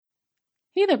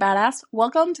Hey there, badass!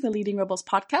 Welcome to the Leading Rebels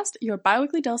podcast, your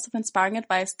bi-weekly dose of inspiring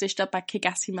advice dished up by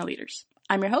kick-ass female leaders.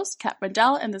 I'm your host, Kat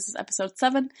Brendel, and this is episode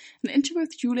 7, an interview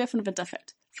with Julia von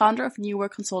Winterfeld, founder of new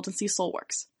work consultancy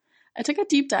Soulworks. I took a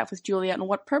deep dive with Julia on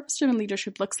what purpose-driven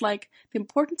leadership looks like, the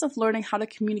importance of learning how to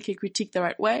communicate critique the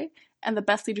right way, and the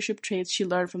best leadership traits she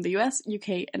learned from the US,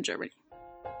 UK, and Germany.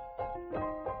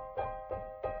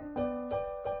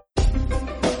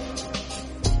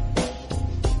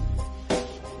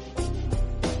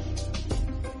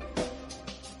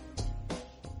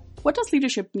 What does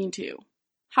leadership mean to you?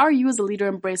 How are you as a leader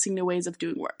embracing new ways of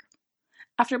doing work?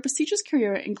 After a prestigious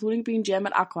career, including being GM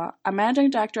at Aqua, a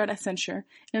managing director at Accenture,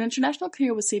 and an international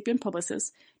career with Sapient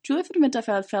Publicis, Julia von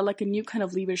Winterfeld felt like a new kind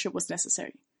of leadership was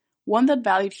necessary, one that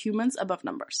valued humans above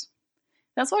numbers.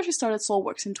 That's why she started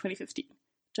Soulworks in 2015,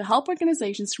 to help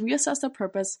organizations reassess their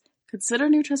purpose, consider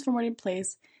new transformative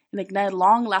plays, and ignite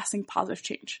long-lasting positive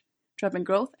change, driving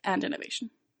growth and innovation.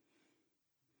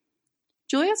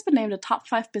 Julia has been named a top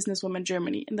 5 businesswoman in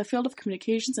Germany in the field of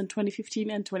communications in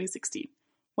 2015 and 2016,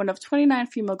 one of 29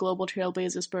 female global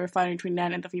trailblazers by Refinery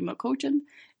 29 and the Female Quotient,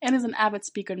 and is an avid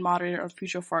speaker and moderator on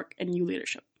Future of Work and New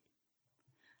Leadership.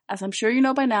 As I'm sure you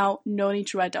know by now, no need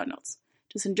to write down notes.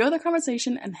 Just enjoy the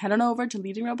conversation and head on over to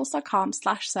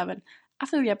leadingrebels.com/7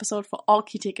 after the episode for all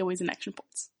key takeaways and action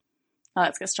points. Now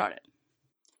let's get started.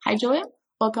 Hi, Julia.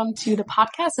 Welcome to the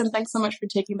podcast, and thanks so much for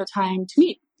taking the time to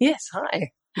meet. Yes,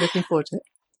 hi. Looking forward to it.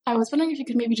 I was wondering if you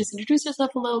could maybe just introduce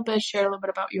yourself a little bit, share a little bit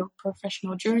about your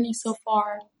professional journey so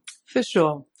far. For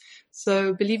sure.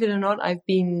 So believe it or not, I've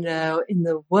been in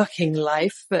the working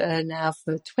life now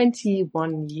for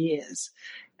 21 years.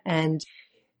 And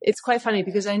it's quite funny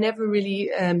because I never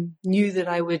really knew that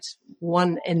I would,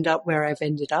 one, end up where I've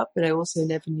ended up, but I also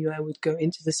never knew I would go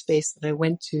into the space that I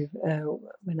went to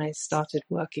when I started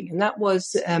working. And that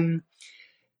was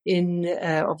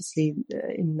obviously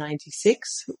in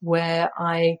 96, where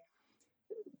I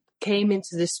came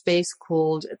into this space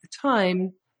called, at the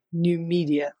time, new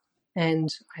media. And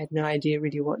I had no idea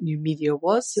really what new media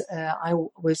was. I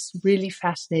was really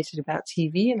fascinated about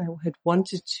TV, and I had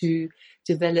wanted to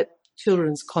develop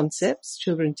children's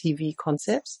TV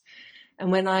concepts.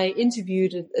 And when I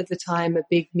interviewed at the time a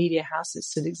big media house that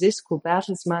still exists called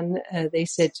Bertelsmann, they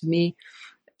said to me,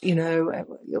 you know,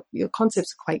 your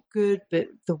concepts are quite good, but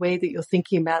the way that you're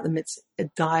thinking about them, it's a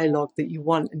dialogue that you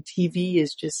want, and TV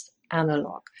is just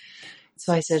analog.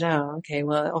 So I said, oh, okay,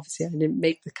 well, obviously I didn't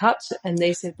make the cut. And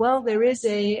they said, well, there's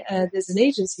an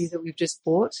agency that we've just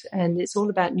bought, and it's all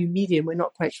about new media, and we're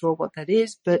not quite sure what that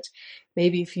is, but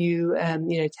maybe if you,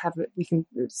 we can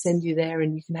send you there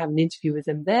and you can have an interview with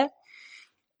them there.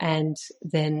 And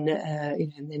then,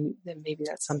 then maybe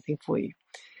that's something for you.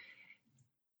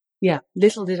 Yeah,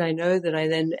 little did I know that I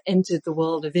then entered the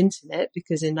world of internet,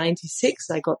 because in 96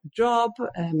 I got the job.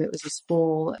 It was a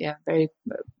small, very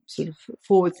sort of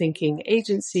forward-thinking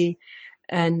agency.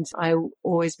 And I'm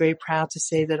always very proud to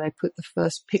say that I put the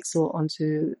first pixel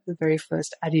onto the very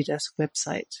first Adidas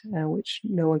website, which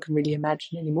no one can really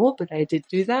imagine anymore, but I did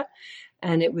do that.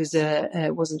 And it was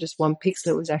it wasn't just one pixel,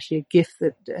 it was actually a GIF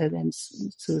that then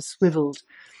sort of swiveled.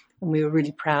 And we were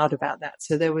really proud about that.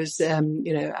 So there was,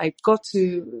 I got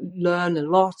to learn a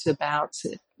lot about,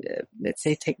 let's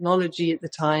say, technology at the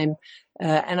time.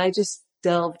 And I just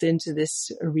delved into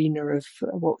this arena of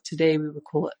what today we would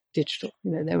call digital.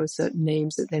 You know, there were certain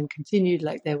names that then continued,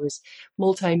 like there was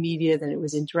multimedia, then it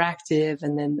was interactive.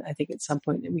 And then I think at some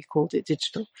point we called it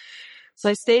digital. So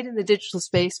I stayed in the digital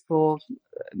space for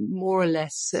more or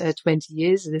less 20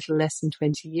 years, a little less than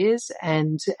 20 years,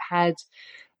 and had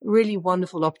really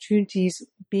wonderful opportunities,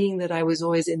 being that I was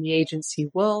always in the agency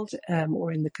world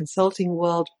or in the consulting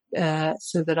world,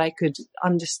 so that I could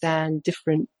understand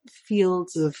different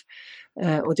fields of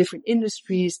or different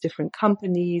industries, different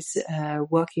companies,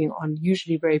 working on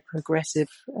usually very progressive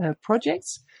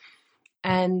projects.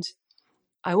 And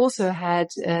I also had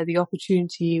the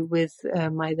opportunity with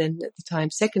my then at the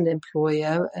time second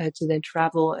employer to then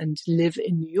travel and live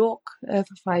in New York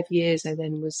for 5 years. I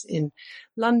then was in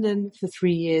London for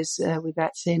 3 years with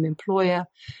that same employer.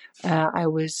 I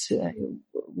was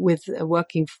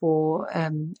working for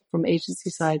from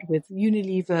agency side with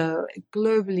Unilever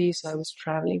globally. So I was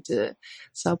traveling to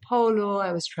Sao Paulo.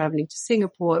 I was traveling to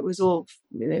Singapore. It was all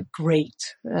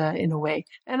great in a way,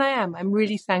 and I'm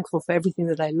really thankful for everything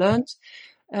that I learned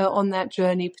on that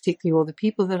journey, particularly all the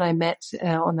people that I met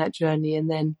on that journey. And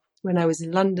then when I was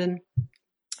in London,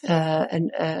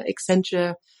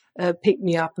 Accenture picked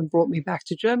me up and brought me back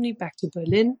to Germany, back to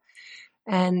Berlin.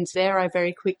 And there I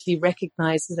very quickly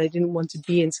recognized that I didn't want to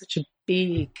be in such a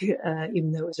big,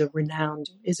 even though it was a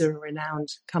renowned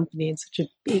company, and such a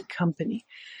big company.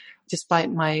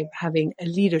 despite my having a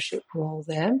leadership role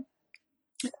there.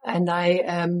 And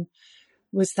I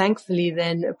was thankfully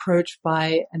then approached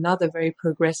by another very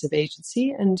progressive agency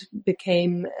and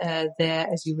became their,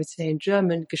 as you would say in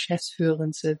German,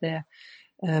 Geschäftsführerin, so their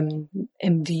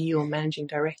MD or managing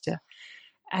director,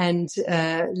 and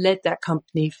led that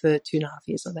company for 2.5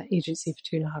 years, or that agency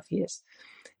for 2.5 years.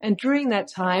 And during that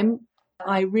time,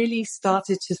 I really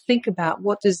started to think about,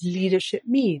 what does leadership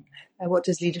mean? What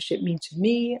does leadership mean to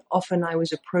me? Often I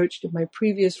was approached in my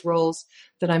previous roles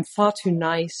that I'm far too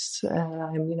nice.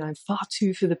 I'm far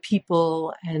too for the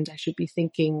people, and I should be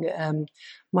thinking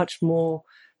much more.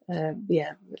 I'm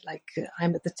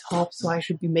at the top, so I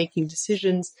should be making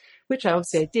decisions, which I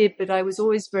obviously I did, but I was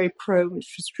always very pro,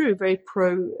 which was true, very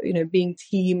pro, being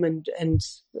team and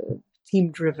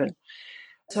team driven.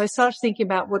 So I started thinking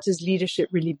about, what does leadership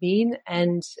really mean?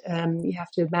 And you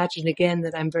have to imagine again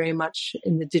that I'm very much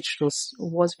in the digital,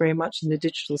 was very much in the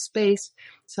digital space.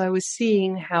 So I was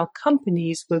seeing how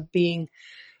companies were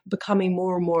becoming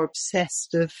more and more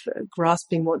obsessed of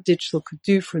grasping what digital could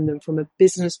do for them from a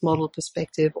business model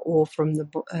perspective, or from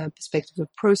the perspective of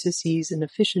processes and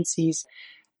efficiencies.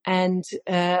 And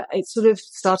it sort of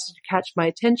started to catch my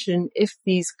attention. If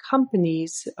these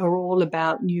companies are all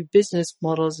about new business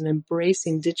models and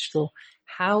embracing digital,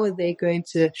 how are they going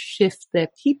to shift their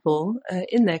people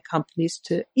in their companies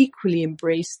to equally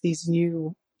embrace these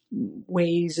new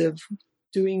ways of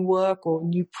doing work or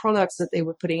new products that they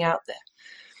were putting out there?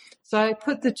 So I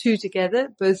put the two together,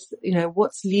 both,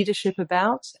 what's leadership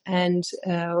about, and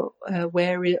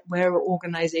where are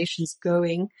organizations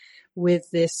going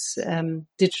with this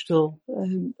digital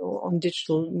on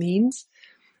digital means,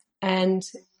 and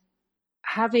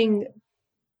having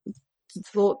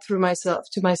thought to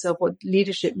myself what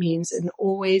leadership means, and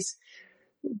always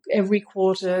every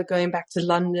quarter going back to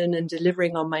London and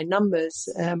delivering on my numbers,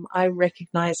 I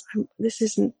recognize this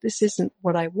isn't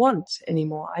what I want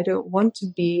anymore. I don't want to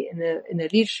be in a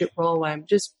leadership role where I'm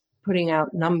just putting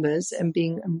out numbers and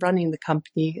running the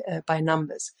company by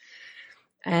numbers.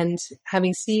 And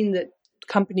having seen that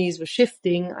companies were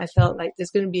shifting, I felt like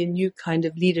there's going to be a new kind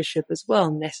of leadership as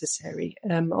well necessary.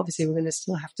 Obviously, we're going to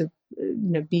still have to,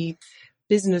 be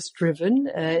business driven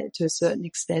to a certain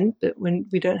extent, but when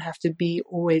we don't have to be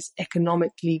always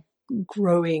economically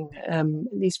growing, at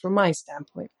least from my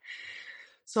standpoint.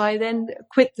 So I then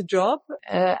quit the job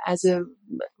as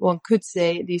one could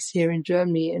say, at least here in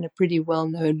Germany, in a pretty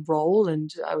well-known role,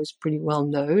 and I was pretty well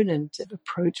known and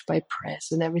approached by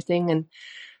press and everything. And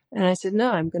I said,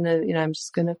 no, I'm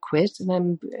just gonna quit, and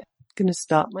I'm gonna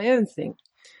start my own thing.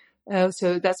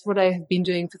 So that's what I have been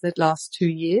doing for the last 2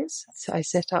 years. So I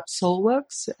set up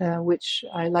Solworks, which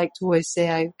I like to always say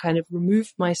I kind of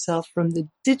removed myself from the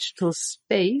digital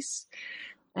space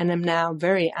and am now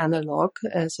very analog.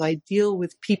 So I deal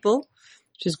with people,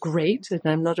 which is great. And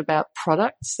I'm not about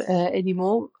products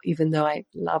anymore, even though I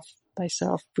love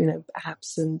myself,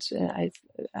 apps, and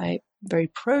I'm very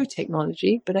pro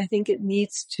technology, but I think it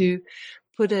needs to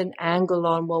put an angle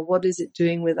on, well, what is it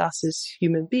doing with us as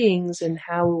human beings, and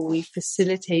how are we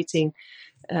facilitating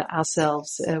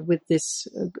ourselves with this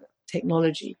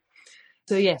technology?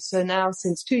 So yes, so now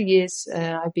since 2 years,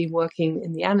 I've been working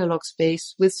in the analog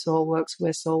space with Solworks,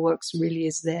 where Solworks really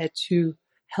is there to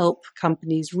help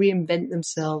companies reinvent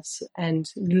themselves and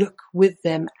look with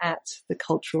them at the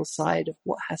cultural side of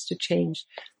what has to change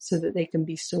so that they can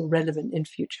be still relevant in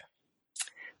future.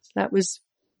 So that was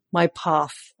my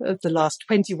path of the last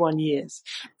 21 years.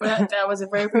 But that was a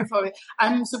very beautiful.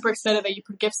 I'm super excited that you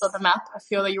put gifts on the map. I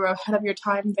feel that you were ahead of your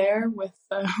time there with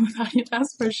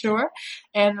Adidas for sure.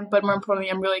 But more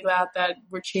importantly, I'm really glad that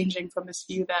we're changing from this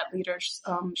view that leaders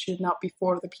should not be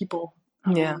for the people.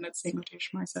 Let's say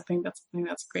quotation marks. I think that's something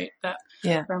that's great that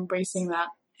we're embracing that.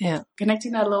 Yeah.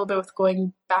 Connecting that a little bit with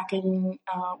going back in,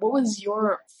 what was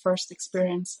your first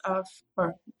experience that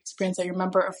you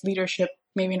remember of leadership,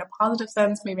 maybe in a positive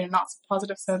sense, maybe in a not so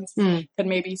positive sense, that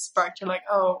maybe sparked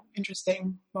your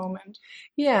interesting moment?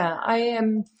 Yeah, I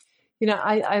am.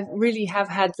 I really have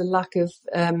had the luck of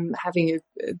having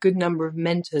a good number of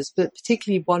mentors, but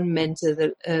particularly one mentor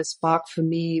that sparked for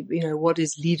me, what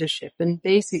is leadership? And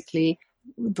basically,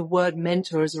 the word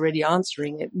mentor is already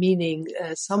answering it, meaning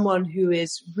someone who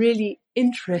is really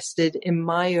interested in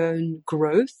my own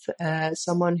growth,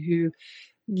 someone who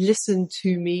listened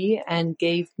to me and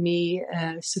gave me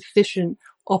sufficient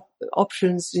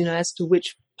options, as to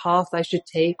which path I should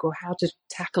take, or how to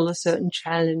tackle a certain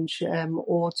challenge,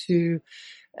 or to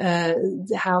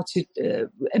how to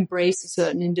embrace a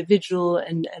certain individual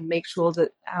and make sure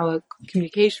that our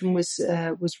communication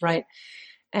was right.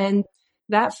 And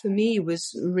that for me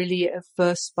was really a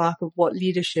first spark of what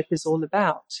leadership is all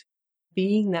about.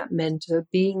 being that mentor,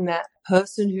 being that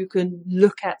person who can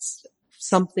look at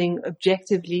something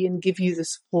objectively and give you the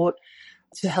support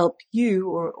to help you,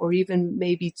 or even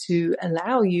maybe to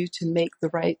allow you to make the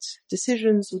right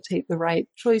decisions or take the right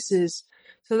choices.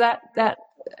 So that,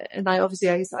 and I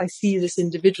see this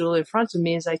individual in front of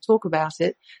me as I talk about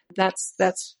it.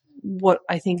 That's what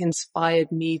I think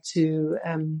inspired me to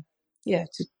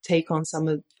take on some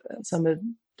of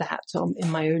that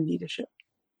in my own leadership.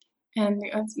 And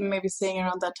maybe saying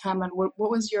around that time, and what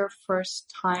was your first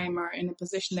time or in a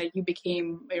position that you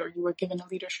became, or you were given a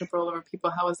leadership role over people?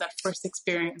 How was that first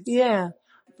experience? Yeah,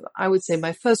 I would say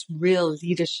my first real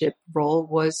leadership role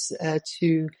was I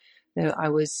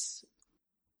was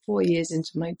 4 years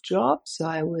into my job. So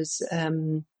I was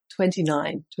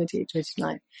 28,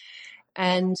 29.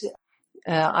 And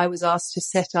I was asked to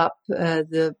set up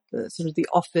the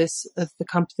office of the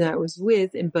company that I was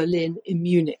with in Berlin, in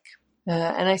Munich.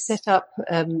 And I set up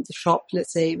the shop,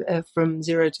 let's say, from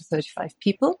 0 to 35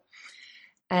 people.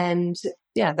 And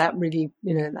yeah, that really,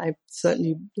 I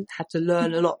certainly had to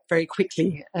learn a lot very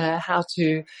quickly, how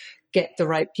to get the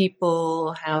right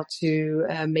people, how to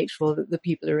make sure that the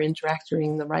people are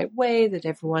interacting the right way, that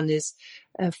everyone is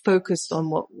focused on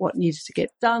what needs to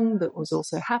get done, but was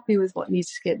also happy with what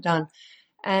needs to get done.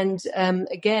 And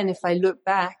again, if I look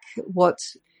back, what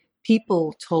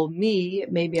people told me,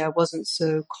 maybe I wasn't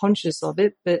so conscious of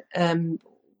it, but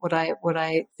what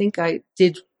I think I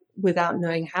did without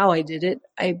knowing how I did it,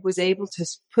 I was able to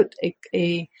put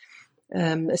a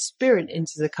spirit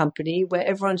into the company where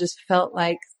everyone just felt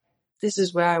like, this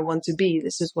is where I want to be.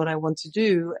 This is what I want to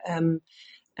do. And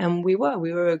we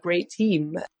were a great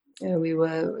team.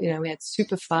 We had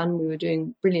super fun. We were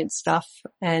doing brilliant stuff.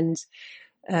 And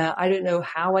I don't know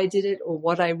how I did it or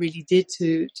what I really did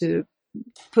to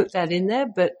put that in there,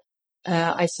 but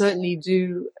I certainly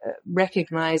do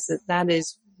recognize that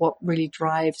is what really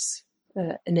drives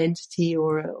an entity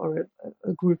or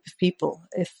a group of people,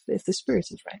 if the spirit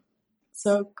is right.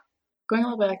 So going a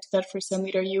little back to that first time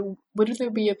leader, would there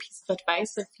be a piece of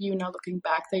advice if you now looking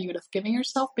back that you would have given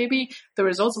yourself? Maybe the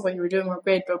results of what you were doing were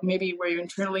great, but maybe were you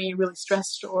internally really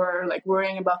stressed or like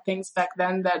worrying about things back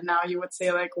then that now you would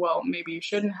say like, well, maybe you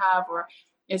shouldn't have, or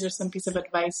is there some piece of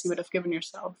advice you would have given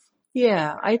yourself?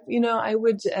 Yeah, I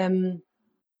would,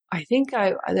 I think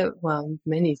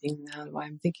many things now while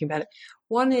I'm thinking about it.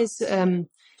 One is, to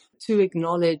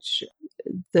acknowledge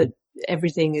that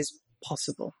everything is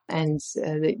possible and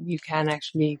that you can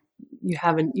actually, you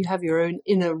have your own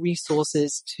inner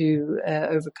resources to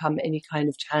overcome any kind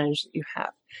of challenge that you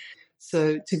have.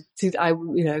 So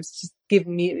just give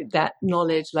me that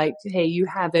knowledge, like, hey, you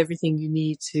have everything you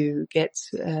need to get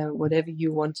whatever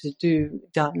you want to do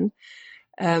done.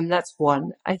 That's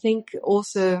one. I think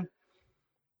also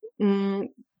to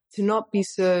not be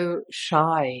so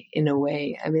shy in a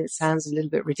way. I mean, it sounds a little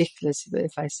bit ridiculous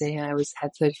if I say I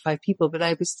had 35 people, but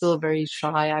I was still very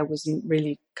shy. I wasn't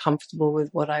really comfortable with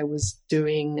what I was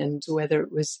doing and whether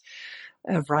it was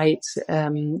right.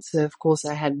 So of course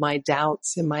I had my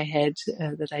doubts in my head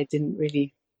that I didn't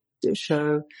really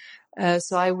show.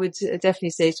 So I would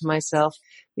definitely say to myself,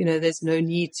 there's no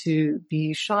need to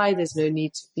be shy. There's no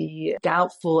need to be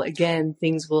doubtful. Again,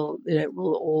 things will, it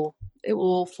will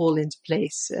all fall into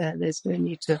place. There's no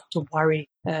need to worry,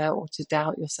 or to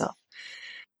doubt yourself.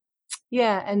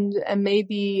 Yeah. And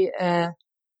maybe,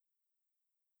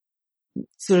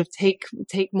 sort of take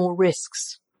more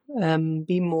risks,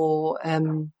 be more,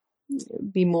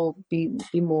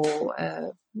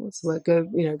 what's the word?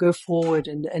 Go forward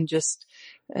and just,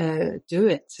 do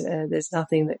it. There's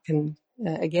nothing that can,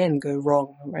 again, go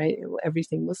wrong, right?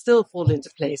 Everything will still fall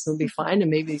into place. It'll be fine. And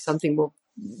maybe something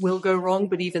will go wrong,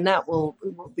 but even that we'll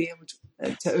be able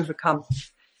to overcome.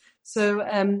 So,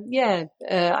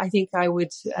 I think I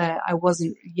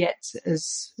wasn't yet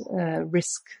as,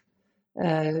 risk,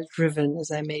 driven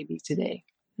as I may be today.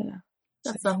 Yeah.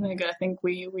 That's something good. I think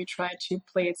we try to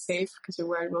play it safe because you're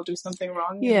worried we'll do something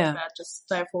wrong. Yeah. And that just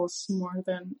stifles more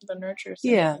than nurtures.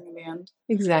 Yeah. In the end.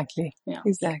 Exactly. Yeah.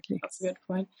 Exactly. That's a good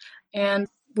point. And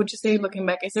would you say, looking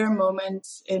back, is there a moment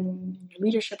in your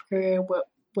leadership career what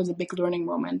was a big learning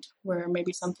moment where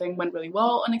maybe something went really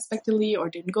well unexpectedly or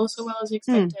didn't go so well as you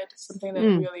expected? Something that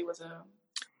really was a...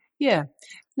 Yeah.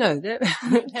 No,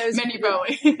 there's many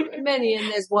probably. Many,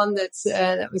 and there's one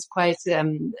that was quite,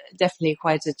 definitely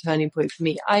quite a turning point for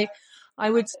me. I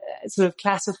would sort of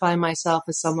classify myself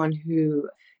as someone who,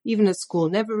 even at school,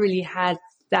 never really had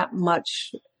that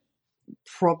much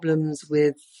problems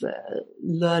with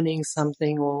learning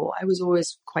something, or I was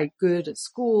always quite good at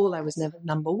school. I was never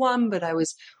number one, but I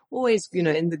was always,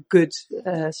 in the good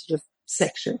sort of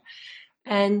section.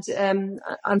 And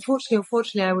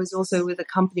unfortunately, I was also with a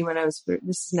company this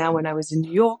is now when I was in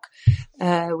New York,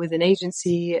 with an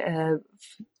agency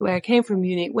where I came from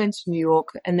Munich, went to New York,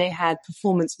 and they had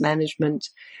performance management,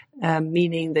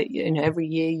 meaning that, every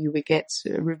year you would get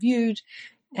reviewed.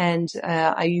 And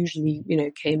I usually,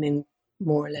 came in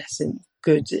more or less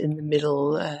good in the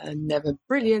middle, never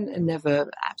brilliant and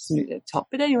never absolutely at the top.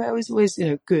 But anyway, I was always,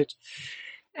 good.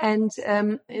 And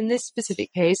in this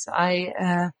specific case,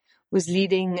 I was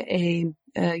leading a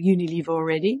Unilever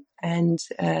already and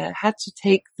had to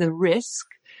take the risk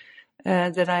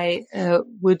that I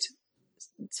would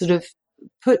sort of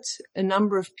put a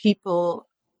number of people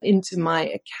into my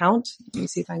account. Let me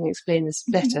see if I can explain this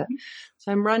better.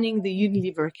 So I'm running the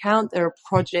Unilever account. There are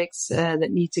projects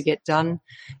that need to get done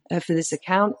for this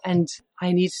account, and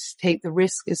I need to take the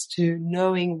risk as to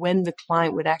knowing when the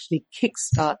client would actually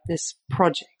kickstart this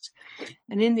project.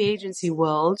 And in the agency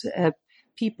world,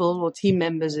 people or team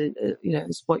members,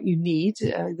 is what you need,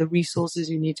 the resources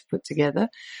you need to put together.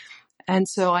 And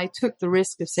so I took the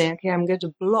risk of saying, okay, I'm going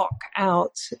to block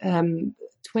out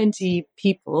 20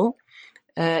 people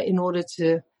in order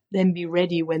to then be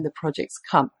ready when the projects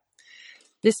come.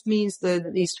 This means, though,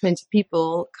 that these 20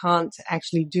 people can't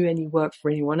actually do any work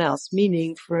for anyone else,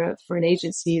 meaning for an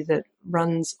agency that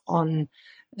runs on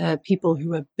people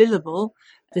who are billable,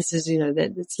 this is,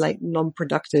 that it's like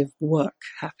non-productive work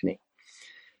happening.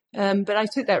 But I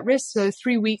took that risk. So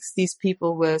 3 weeks, these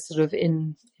people were sort of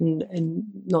in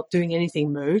not doing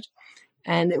anything mode.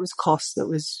 And it was cost that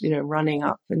was, running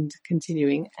up and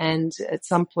continuing. And at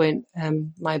some point,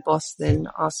 my boss then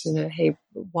asked, hey,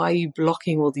 why are you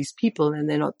blocking all these people and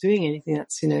they're not doing anything?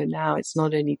 That's, now it's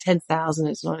not only 10,000,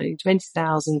 it's not only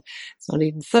 20,000, it's not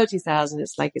even 30,000.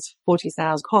 It's like it's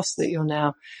 40,000 costs that you're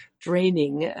now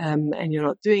draining, and you're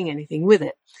not doing anything with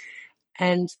it.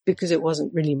 And because it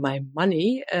wasn't really my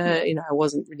money, I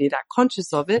wasn't really that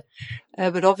conscious of it.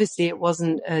 But obviously it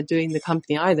wasn't doing the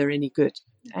company either any good.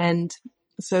 And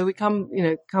so we come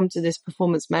to this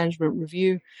performance management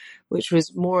review, which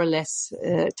was more or less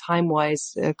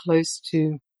time-wise close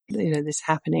to, this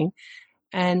happening.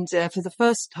 And for the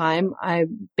first time, I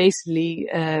basically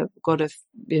got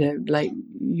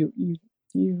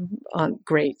you aren't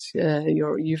great.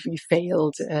 You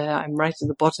failed. I'm right at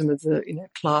the bottom of the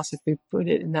class, if we put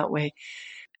it in that way.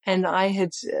 And I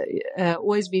had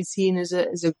always been seen as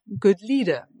a good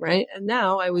leader, right? And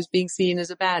now I was being seen as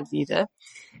a bad leader.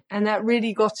 And that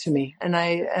really got to me. And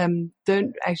I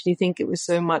don't actually think it was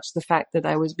so much the fact that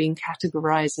I was being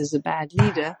categorized as a bad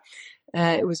leader.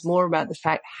 It was more about the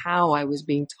fact how I was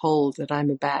being told that I'm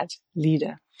a bad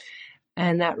leader.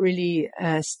 And that really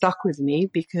stuck with me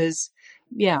because,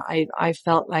 I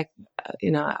felt like,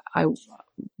 I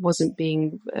wasn't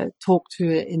being talked to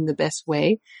in the best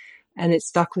way. And it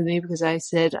stuck with me because I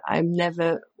said, I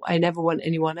never want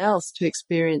anyone else to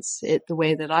experience it the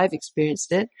way that I've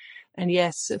experienced it. And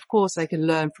yes, of course, I can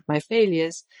learn from my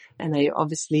failures. And I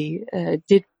obviously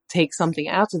did take something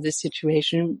out of this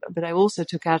situation, but I also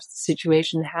took out of the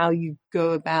situation how you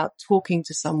go about talking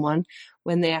to someone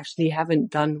when they actually haven't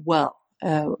done well.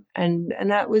 And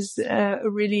that was a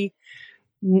really,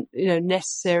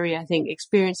 necessary, I think,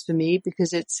 experience for me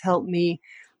because it's helped me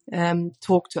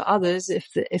talk to others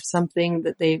if something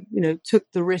that they, took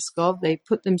the risk of, they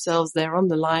put themselves there on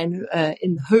the line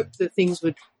in the hope that things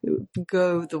would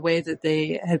go the way that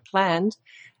they had planned.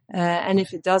 And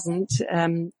if it doesn't,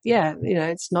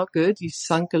 it's not good. You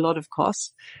sunk a lot of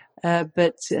costs.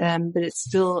 But it's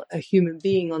still a human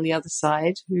being on the other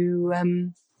side who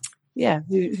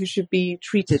should be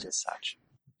treated as such.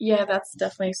 Yeah, that's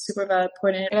definitely a super valid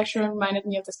point. And it actually reminded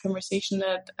me of this conversation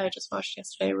that I just watched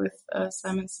yesterday with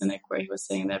Simon Sinek, where he was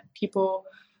saying that people,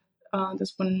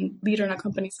 this one leader in a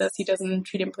company says he doesn't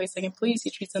treat employees like employees, he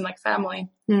treats them like family.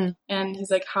 And he's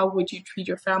like, how would you treat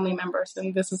your family members?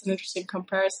 And this is an interesting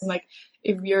comparison. Like,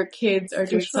 if your kids are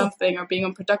doing something or being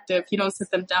unproductive, you don't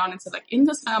sit them down and say, like, in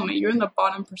this family, you're in the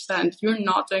bottom %, you're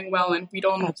not doing well, and we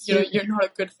don't, you're not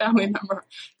a good family member.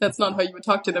 That's not how you would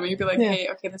talk to them. You'd be like, hey,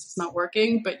 okay, this is not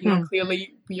working, but,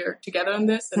 clearly we are together in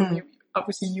this, and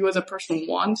obviously you as a person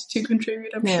want to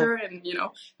contribute, I'm sure. And,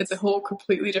 it's a whole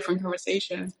completely different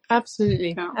conversation.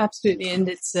 Absolutely. Yeah. Absolutely. And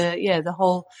it's, the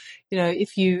whole,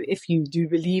 if you do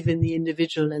believe in the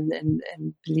individual and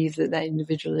believe that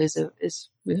individual is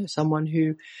someone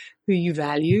who you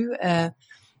value,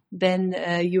 then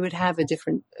you would have a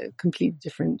completely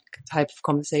different type of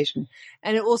conversation.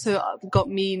 And it also got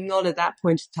me, not at that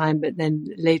point in time, but then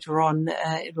later on,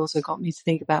 it also got me to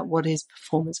think about what is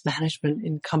performance management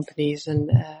in companies and,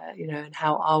 and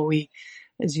how are we,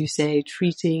 as you say,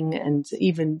 treating, and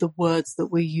even the words that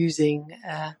we're using,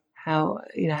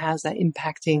 how's that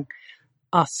impacting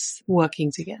us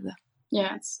working together?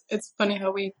 Yeah, it's funny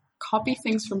how we copy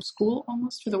things from school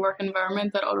almost to the work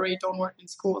environment that already don't work in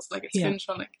schools. Like it's finished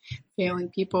on like failing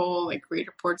people, like grade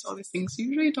reports, all these things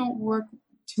usually don't work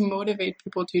to motivate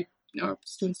people to,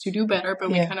 students to do better,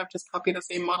 but we kind of just copy the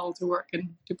same model to work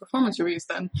and do performance reviews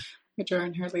then, which are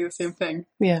inherently the same thing.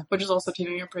 Yeah. Which is also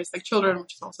teaching your praise like children,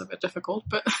 which is also a bit difficult,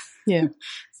 but yeah.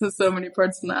 so many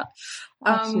parts in that.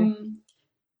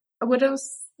 What I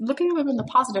was looking a little bit in the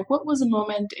positive, what was a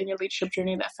moment in your leadership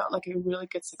journey that felt like a really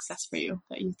good success for you,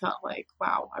 that you thought like,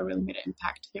 wow, I really made an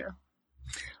impact here?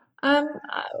 I'm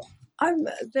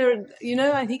there,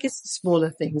 I think it's the smaller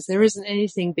things. There isn't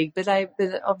anything big, but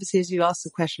obviously as you asked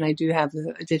the question, I did have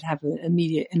an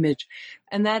immediate image.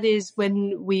 And that is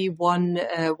when we won,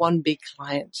 one big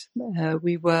client.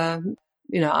 We were,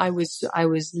 I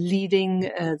was leading,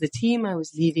 the team. I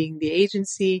was leading the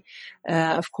agency.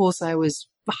 Of course I was,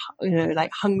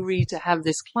 like hungry to have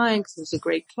this client because it was a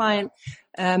great client.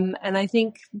 And I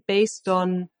think based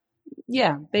on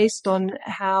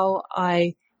how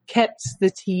I kept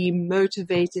the team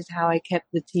motivated, how I kept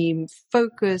the team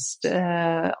focused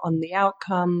on the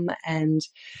outcome and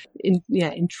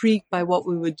intrigued by what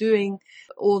we were doing,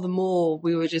 all the more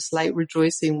we were just like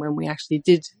rejoicing when we actually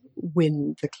did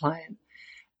win the client.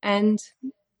 And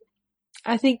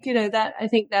I think,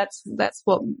 that's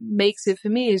what makes it for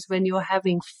me, is when you're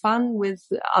having fun with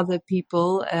other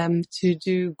people, to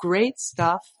do great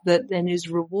stuff that then is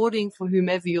rewarding for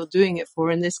whomever you're doing it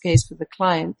for, in this case for the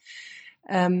client.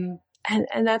 And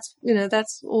that's,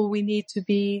 that's all we need to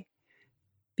be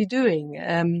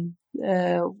doing.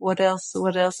 What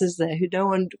else is there? Who no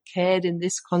one cared in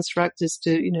this construct as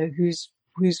to, who's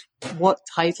what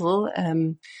title.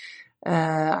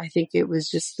 I think it was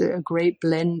just a great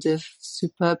blend of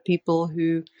superb people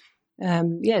who,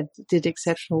 did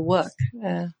exceptional work.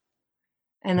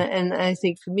 And I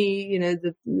think for me,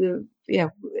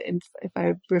 if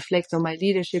I reflect on my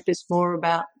leadership, it's more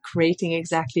about creating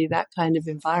exactly that kind of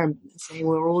environment and saying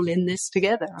we're all in this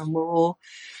together and we're all,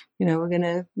 we're going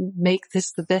to make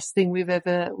this the best thing we've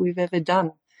ever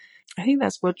done. I think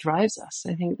that's what drives us.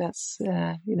 I think that's,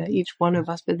 each one of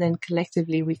us, but then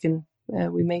collectively we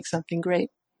make something great.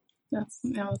 That's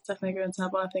definitely a good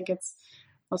example. I think it's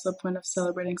also a point of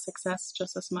celebrating success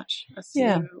just as much as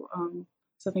you.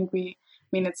 So I think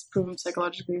it's proven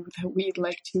psychologically that we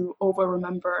like to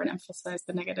over-remember and emphasize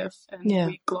the negative, and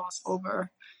we gloss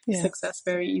over success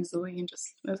very easily and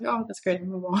just like, oh, that's great,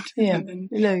 and move on. Yeah, and then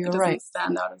you're it doesn't right.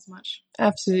 stand out as much.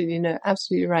 Absolutely, no,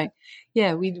 absolutely right.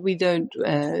 Yeah, we don't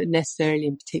necessarily,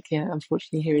 in particular,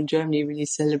 unfortunately, here in Germany, really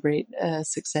celebrate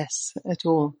success at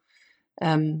all.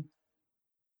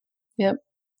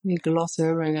 We gloss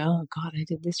over and go, oh God, I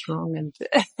did this wrong. And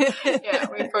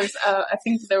of course, I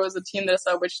think there was a team that I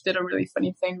saw which did a really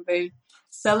funny thing. They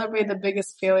celebrate the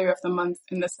biggest failure of the month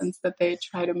in the sense that they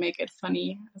try to make it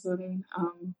funny, as in,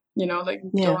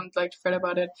 don't like to fret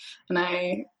about it. And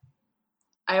I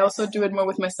also do it more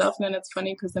with myself, and then it's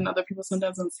funny because then other people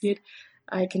sometimes don't see it.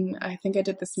 I think I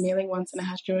did this mailing once and I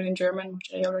had to do it in German,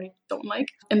 which I already don't like.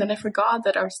 And then I forgot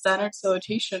that our standard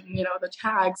salutation, the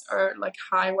tags are like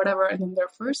hi, whatever, and then their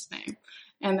first name.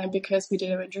 And then because we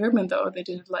did it in German though, they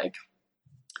did it like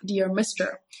dear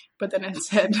Mr. But then it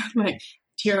said like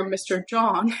dear Mr.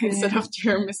 John instead of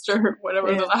dear Mr.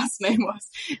 whatever the last name was.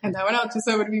 And that went out to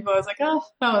so many people. I was like, oh,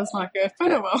 that was not good.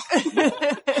 But oh well.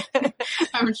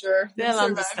 I'm sure they'll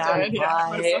understand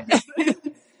why.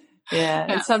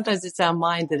 And sometimes it's our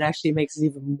mind that actually makes it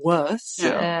even worse.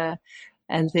 And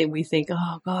then we think,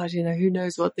 oh God, who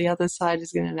knows what the other side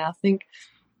is going to now think.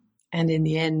 And in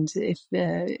the end, if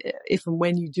and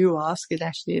when you do ask, it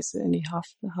actually is only half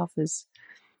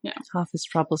as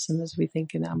troublesome as we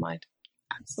think in our mind.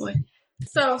 Absolutely.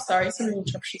 So sorry to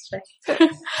interrupt you today.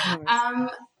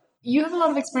 You have a lot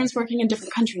of experience working in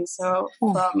different countries. So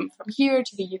from here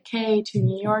to the UK to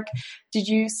New York, did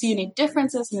you see any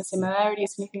differences, any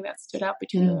similarities, anything that stood out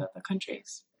between the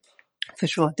countries? For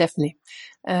sure, definitely.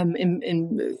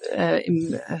 In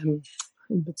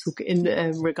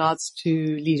regards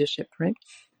to leadership, right?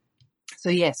 So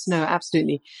yes, no,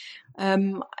 absolutely.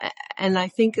 And I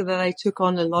think that I took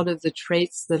on a lot of the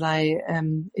traits that I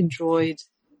enjoyed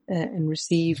and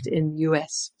received in the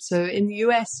US. So in the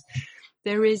US,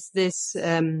 there is this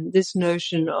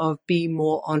notion of be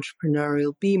more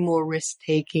entrepreneurial, be more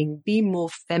risk-taking, be more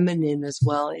feminine as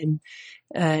well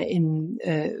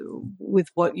with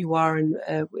what you are in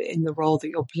the role that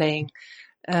you're playing.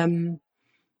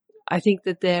 I think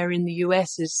that there in the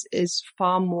US is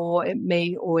far more, it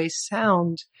may always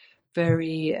sound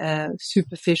very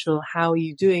superficial, how are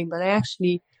you doing? But I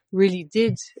actually really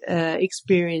did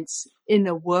experience in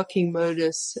a working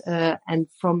modus and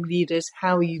from leaders,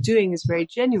 how are you doing, is very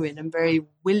genuine and very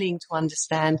willing to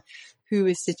understand who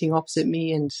is sitting opposite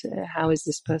me and how is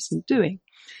this person doing.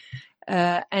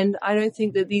 And I don't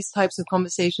think that these types of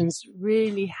conversations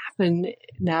really happen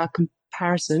in our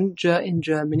comparison in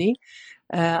Germany.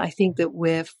 I think that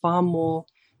we're far more,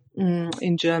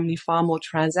 in Germany, far more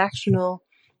transactional.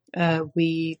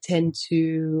 We tend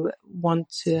to want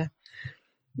to,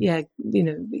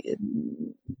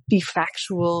 be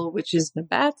factual, which isn't a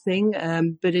bad thing.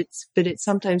 But it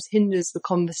sometimes hinders the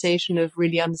conversation of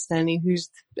really understanding who's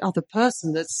the other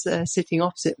person that's sitting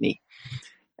opposite me.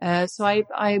 So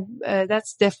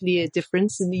that's definitely a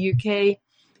difference. In the UK,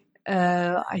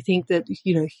 I think that,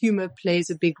 humor plays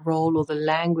a big role, or the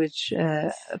language,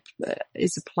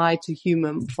 is applied to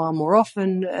humor far more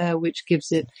often, which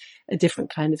gives it a different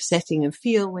kind of setting and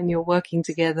feel when you're working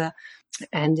together.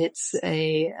 And it's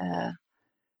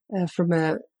from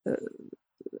a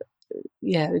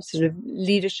sort of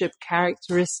leadership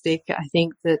characteristic. I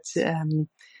think that,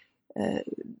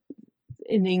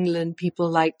 in England, people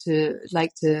like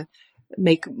to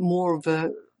make more of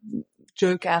a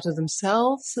joke out of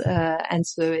themselves, and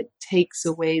so it takes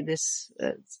away this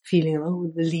feeling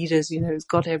of, the leader's, has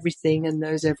got everything and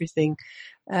knows everything.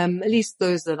 At least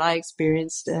those that I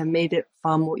experienced made it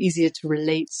far more easier to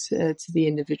relate to the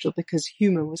individual, because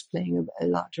humor was playing a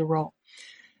larger role.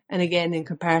 And again, in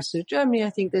comparison to Germany,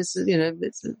 I think there's,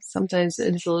 it's sometimes a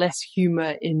little less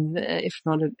humor in,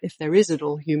 if there is at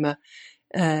all humor,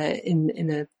 in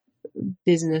a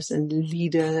business and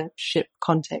leadership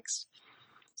context.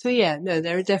 So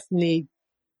there are definitely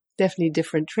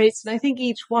different traits. And I think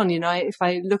each one, if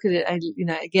I look at it,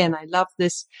 I love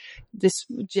this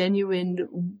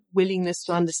genuine willingness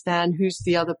to understand who's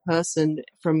the other person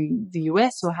from the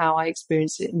US, or how I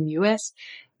experience it in the US.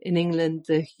 In England,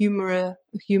 the humor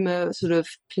sort of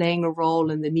playing a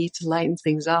role, and the need to lighten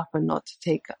things up and not to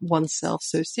take oneself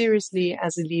so seriously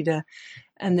as a leader.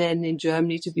 And then in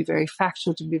Germany, to be very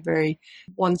factual, to be very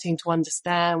wanting to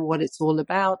understand what it's all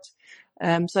about.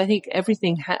 So I think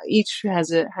everything, each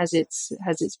has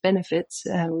its benefits.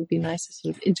 It would be nice to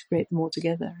sort of integrate them all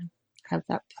together and have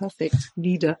that perfect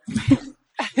leader.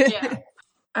 Yeah.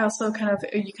 I also you kind of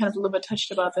a little bit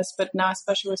touched about this, but now,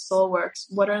 especially with SoulWorks,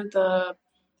 what are the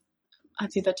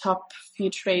top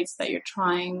few traits that you're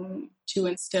trying to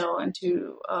instill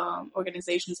into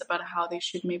organizations about how they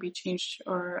should maybe change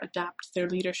or adapt their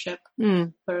leadership?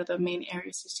 What are the main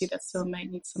areas you see that still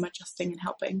might need some adjusting and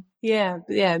helping?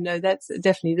 No, that's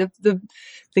definitely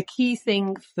the key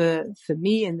thing for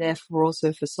me, and therefore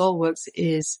also for SoulWorks,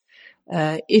 is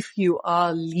if you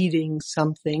are leading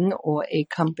something or a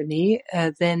company,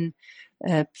 then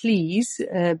please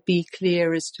be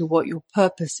clear as to what your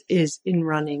purpose is in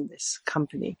running this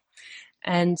company.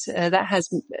 And that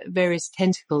has various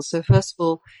tentacles. So first of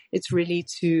all, it's really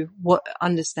to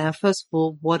understand, first of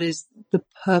all, what is the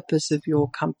purpose of your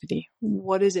company?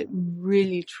 What is it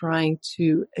really trying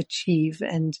to achieve?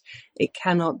 And it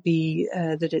cannot be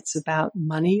that it's about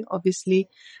money, obviously.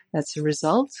 That's a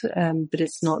result, but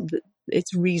it's not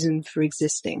its reason for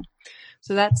existing.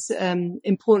 So that's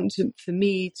important for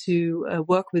me to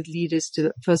work with leaders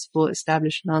to, first of all,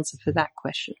 establish an answer for that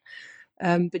question.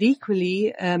 But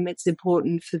equally, it's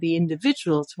important for the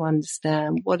individual to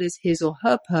understand what is his or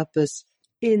her purpose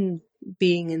in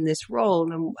being in this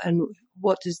role, and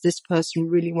what does this person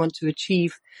really want to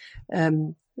achieve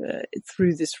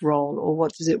through this role, or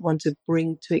what does it want to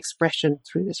bring to expression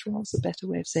through this role, is a better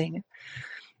way of saying it.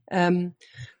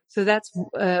 So that's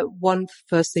one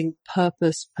first thing,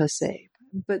 purpose per se.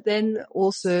 But then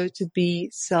also to be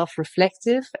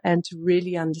self-reflective and to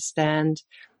really understand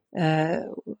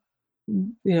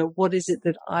what is it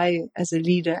that I, as a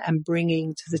leader, am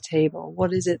bringing to the table?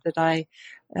 What is it that I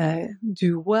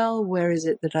do well? Where is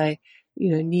it that I,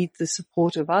 need the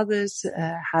support of others?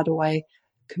 How do I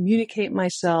communicate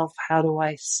myself? How do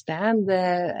I stand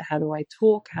there? How do I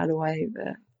talk? How do I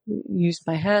use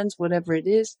my hands? Whatever it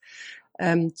is,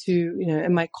 am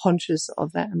I conscious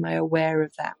of that? Am I aware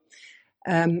of that?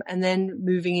 And then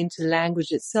moving into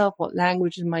language itself, what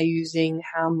language am I using?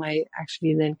 How am I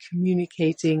actually then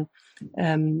communicating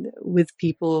with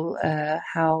people?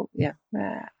 How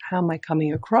am I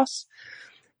coming across?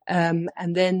 And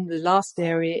then the last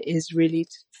area is really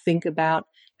to think about,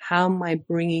 how am I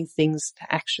bringing things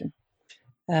to action?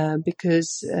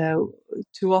 Because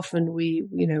too often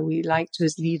we like to,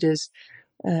 as leaders,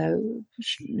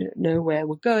 know where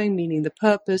we're going, meaning the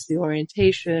purpose, the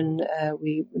orientation.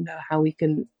 We know how we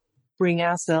can bring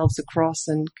ourselves across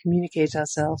and communicate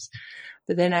ourselves.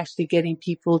 But then actually getting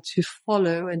people to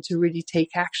follow and to really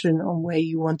take action on where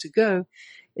you want to go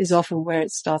is often where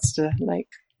it starts to like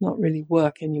not really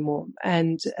work anymore.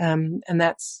 And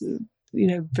that's,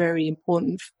 very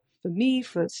important for me,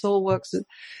 for SoulWorks,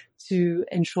 to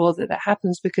ensure that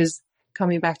happens, because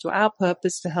coming back to our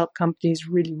purpose, to help companies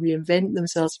really reinvent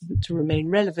themselves to remain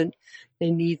relevant,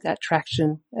 they need that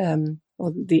traction,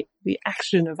 or the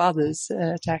action of others,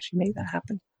 to actually make that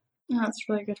happen. Yeah, that's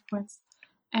really good points.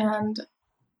 And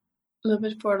a little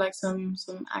bit for like some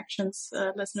actions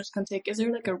listeners can take. Is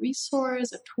there like a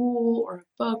resource, a tool, or a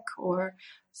book, or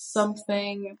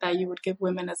something that you would give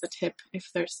women as a tip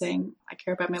if they're saying, I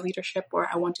care about my leadership, or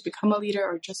I want to become a leader,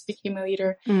 or just became a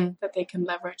leader, that they can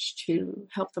leverage to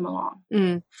help them along?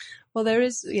 Well,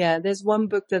 there's one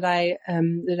book that I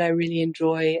really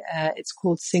enjoy. It's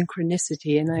called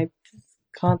Synchronicity, and I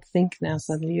can't think now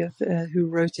suddenly of who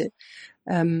wrote it.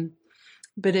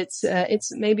 But it's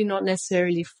maybe not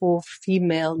necessarily for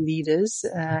female leaders.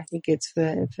 I think it's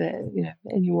for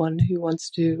anyone who wants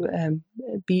to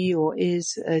be or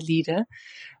is a leader.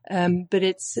 But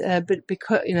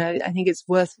because I think it's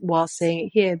worthwhile saying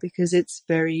it here because it's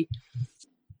very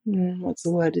what's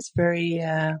the word? It's very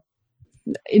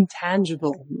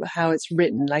intangible how it's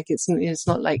written. Like it's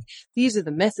not like these are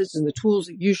the methods and the tools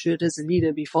that you should as a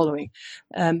leader be following.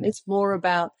 It's more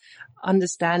about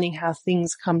understanding how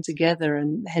things come together,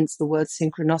 and hence the word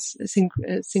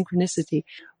synchronicity.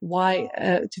 Why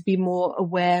to be more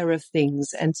aware of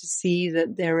things and to see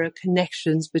that there are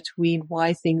connections between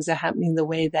why things are happening the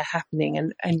way they're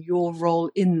happening and your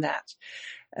role in that.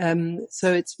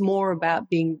 So it's more about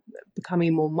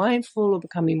becoming more mindful or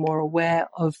becoming more aware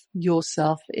of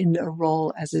yourself in a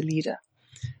role as a leader,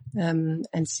 and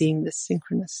seeing the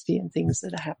synchronicity and things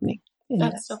that are happening.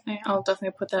 I'll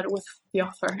definitely put that with the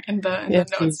author in the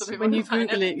notes. So when you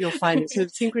Google it, you'll find it. So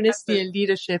synchronicity and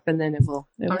leadership, and then it will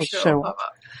show up.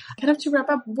 Kind of to wrap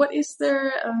up, what is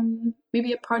there,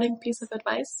 maybe a parting piece of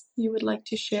advice you would like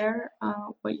to share?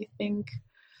 What you think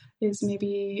is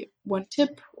maybe one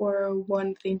tip or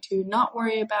one thing to not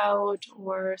worry about,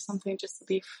 or something just to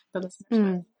leave the listeners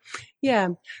with? Yeah.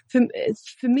 For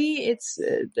me, it's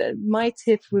my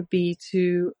tip would be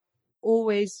to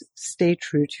always stay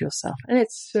true to yourself. And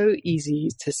it's so easy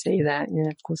to say that,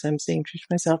 of course I'm staying true to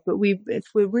myself, but if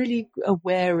we're really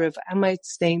aware of, am I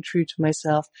staying true to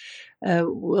myself?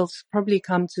 We'll probably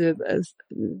come to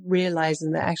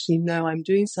realizing that actually, no, I'm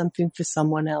doing something for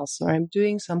someone else, or I'm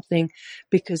doing something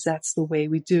because that's the way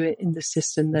we do it in the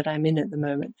system that I'm in at the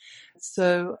moment.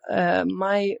 So,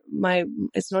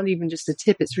 it's not even just a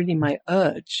tip, it's really my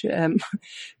urge,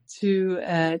 to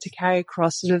carry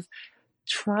across sort of,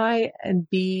 try and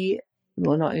be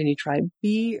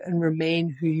and remain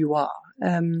who you are.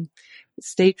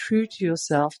 Stay true to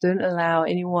yourself. Don't allow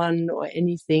anyone or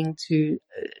anything to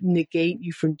negate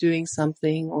you from doing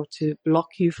something or to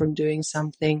block you from doing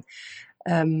something.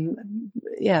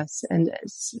 Yes, and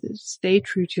stay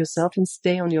true to yourself and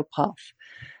stay on your path.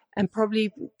 And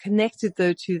probably connected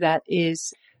though to that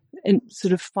is, and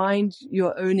sort of find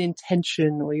your own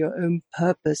intention or your own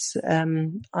purpose.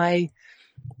 I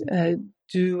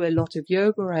do a lot of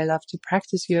yoga. I love to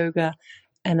practice yoga.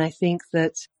 And I think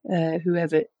that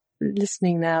whoever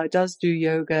listening now does do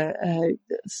yoga,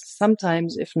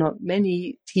 sometimes, if not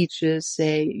many teachers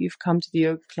say you've come to the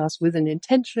yoga class with an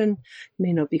intention. It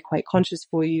may not be quite conscious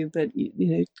for you, but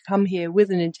come here with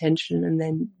an intention and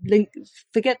then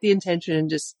forget the intention and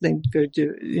just then go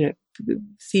do,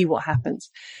 see what happens.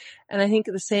 And I think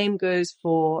the same goes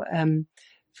for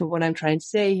what I'm trying to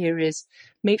say here is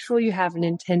make sure you have an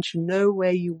intention, know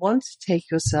where you want to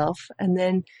take yourself, and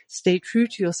then stay true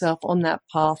to yourself on that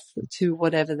path to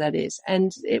whatever that is.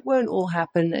 And it won't all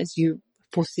happen as you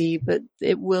foresee, but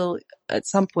it will, at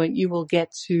some point you will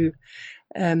get to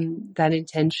that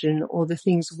intention, or the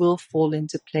things will fall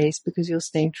into place because you're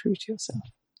staying true to yourself.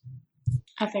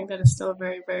 I think that is still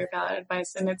very, very valid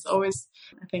advice. And it's always,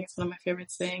 I think it's one of my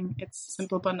favorite saying, it's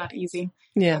simple but not easy.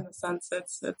 Yeah. In the sense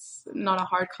it's not a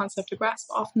hard concept to grasp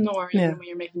often, or even when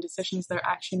you're making decisions, they're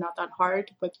actually not that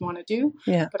hard what you want to do.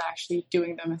 Yeah. But actually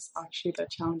doing them is actually the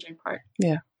challenging part.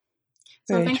 Yeah.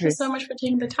 So thank you so much for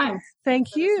taking the time.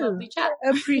 Thank you. Lovely chat.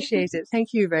 Appreciate it.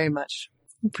 Thank you very much.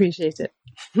 Appreciate it.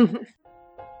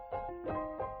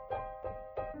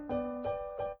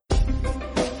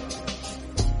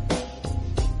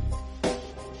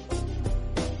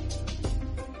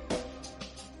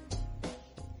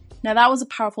 Now that was a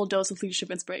powerful dose of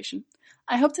leadership inspiration.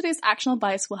 I hope today's actionable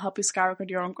advice will help you skyrocket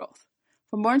your own growth.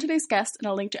 For more on today's guest and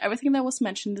a link to everything that was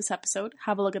mentioned in this episode,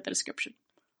 have a look at the description.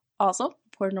 Also,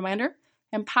 important reminder,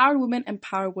 empowered women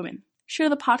empower women. Share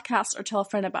the podcast or tell a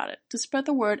friend about it to spread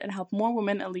the word and help more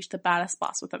women unleash the badass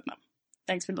boss within them.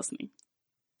 Thanks for listening.